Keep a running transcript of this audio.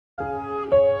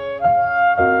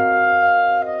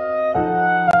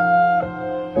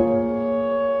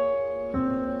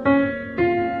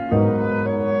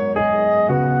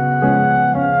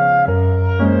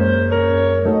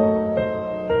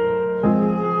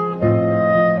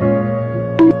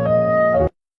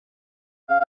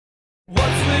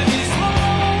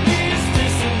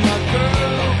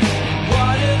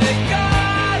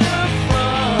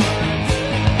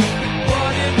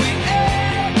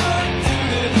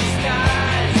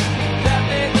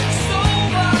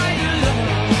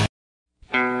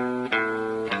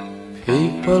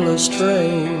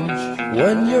strange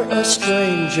when you're a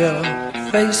stranger.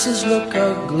 Faces look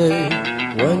ugly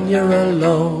when you're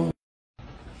alone.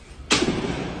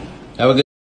 Have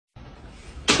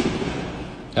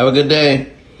a good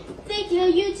day. Thank you,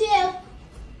 you too.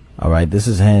 Alright, this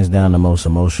is hands down the most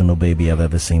emotional baby I've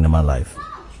ever seen in my life.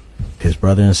 His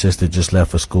brother and sister just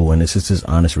left for school, and this is his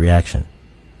honest reaction.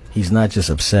 He's not just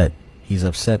upset. He's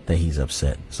upset that he's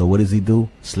upset. So what does he do?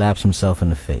 Slaps himself in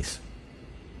the face.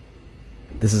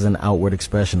 This is an outward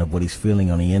expression of what he's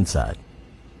feeling on the inside.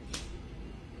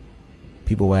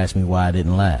 People will ask me why I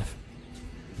didn't laugh.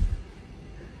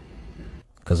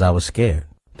 Because I was scared.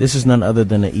 This is none other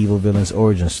than the evil villain's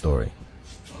origin story.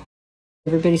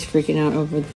 Everybody's freaking out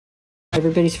over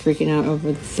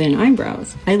the thin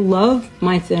eyebrows. I love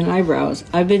my thin eyebrows.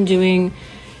 I've been doing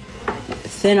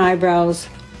thin eyebrows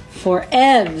for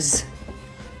evs.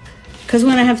 Because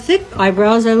when I have thick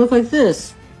eyebrows, I look like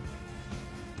this.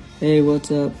 Hey, what's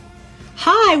up?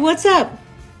 Hi, what's up?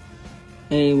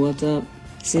 Hey, what's up?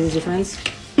 See the difference?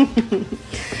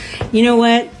 You know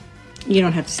what? You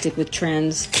don't have to stick with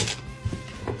trends.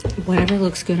 Whatever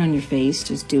looks good on your face,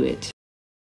 just do it.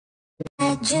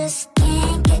 I just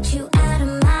can't get you out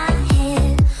of my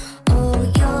head. Oh,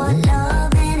 your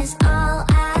loving is all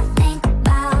I think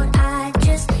about. I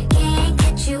just can't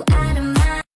get you out of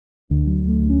my.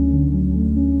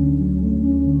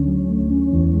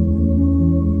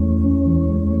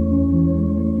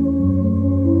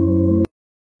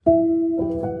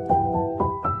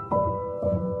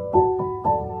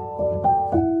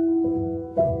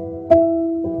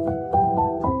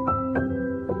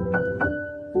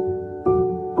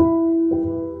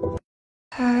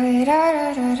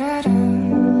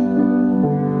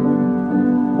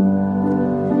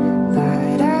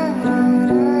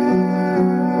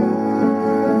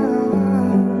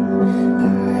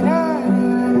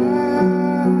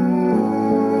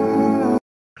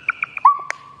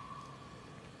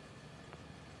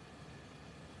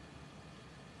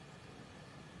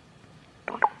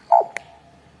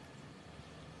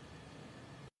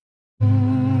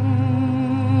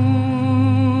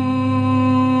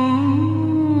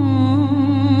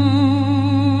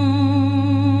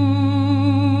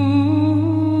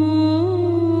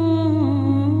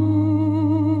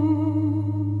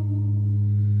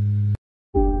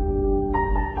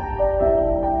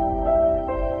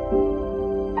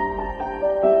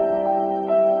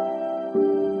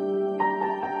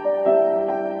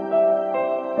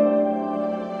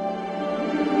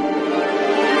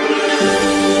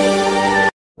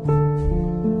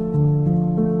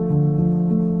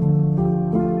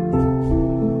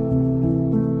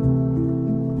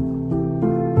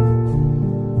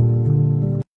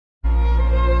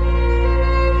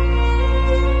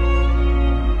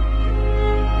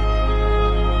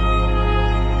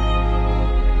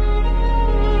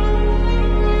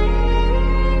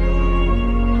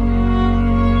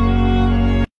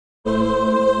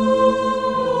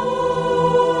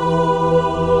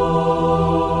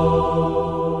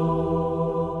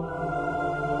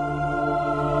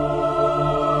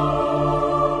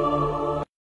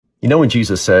 You know when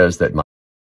Jesus says that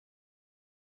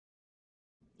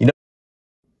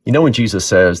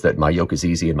my yoke is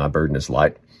easy and my burden is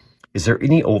light? Is there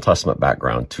any Old Testament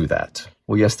background to that?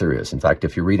 Well, yes, there is. In fact,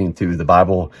 if you're reading through the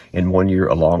Bible in 1 year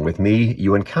along with me,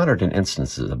 you encountered an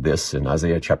instance of this in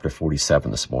Isaiah chapter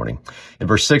 47 this morning. In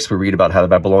verse 6, we read about how the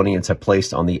Babylonians have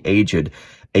placed on the aged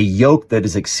a yoke that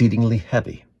is exceedingly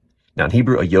heavy. Now, in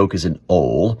Hebrew, a yoke is an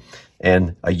ol,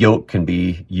 and a yoke can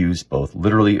be used both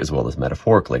literally as well as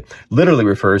metaphorically. Literally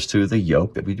refers to the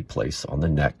yoke that we place on the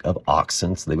neck of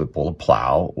oxen, so they would pull a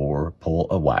plow or pull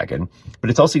a wagon.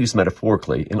 But it's also used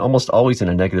metaphorically, and almost always in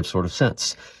a negative sort of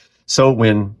sense. So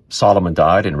when Solomon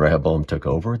died and Rehoboam took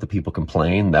over, the people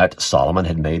complained that Solomon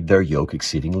had made their yoke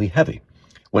exceedingly heavy.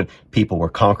 When people were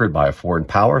conquered by a foreign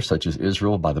power, such as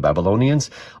Israel by the Babylonians,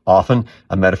 often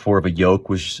a metaphor of a yoke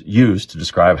was used to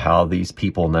describe how these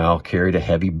people now carried a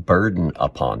heavy burden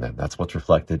upon them. That's what's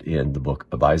reflected in the book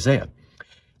of Isaiah.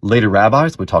 Later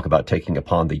rabbis would talk about taking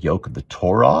upon the yoke of the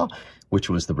Torah, which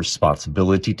was the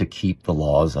responsibility to keep the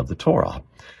laws of the Torah.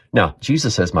 Now,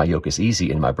 Jesus says, my yoke is easy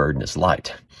and my burden is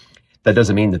light. That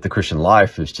doesn't mean that the Christian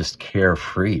life is just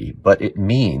carefree, but it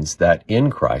means that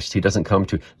in Christ, he doesn't come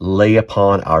to lay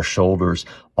upon our shoulders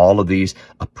all of these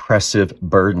oppressive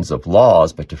burdens of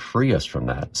laws, but to free us from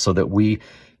that so that we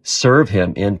serve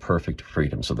him in perfect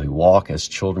freedom, so they walk as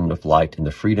children of light in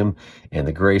the freedom and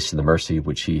the grace and the mercy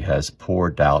which he has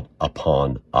poured out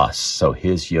upon us. So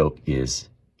his yoke is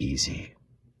easy.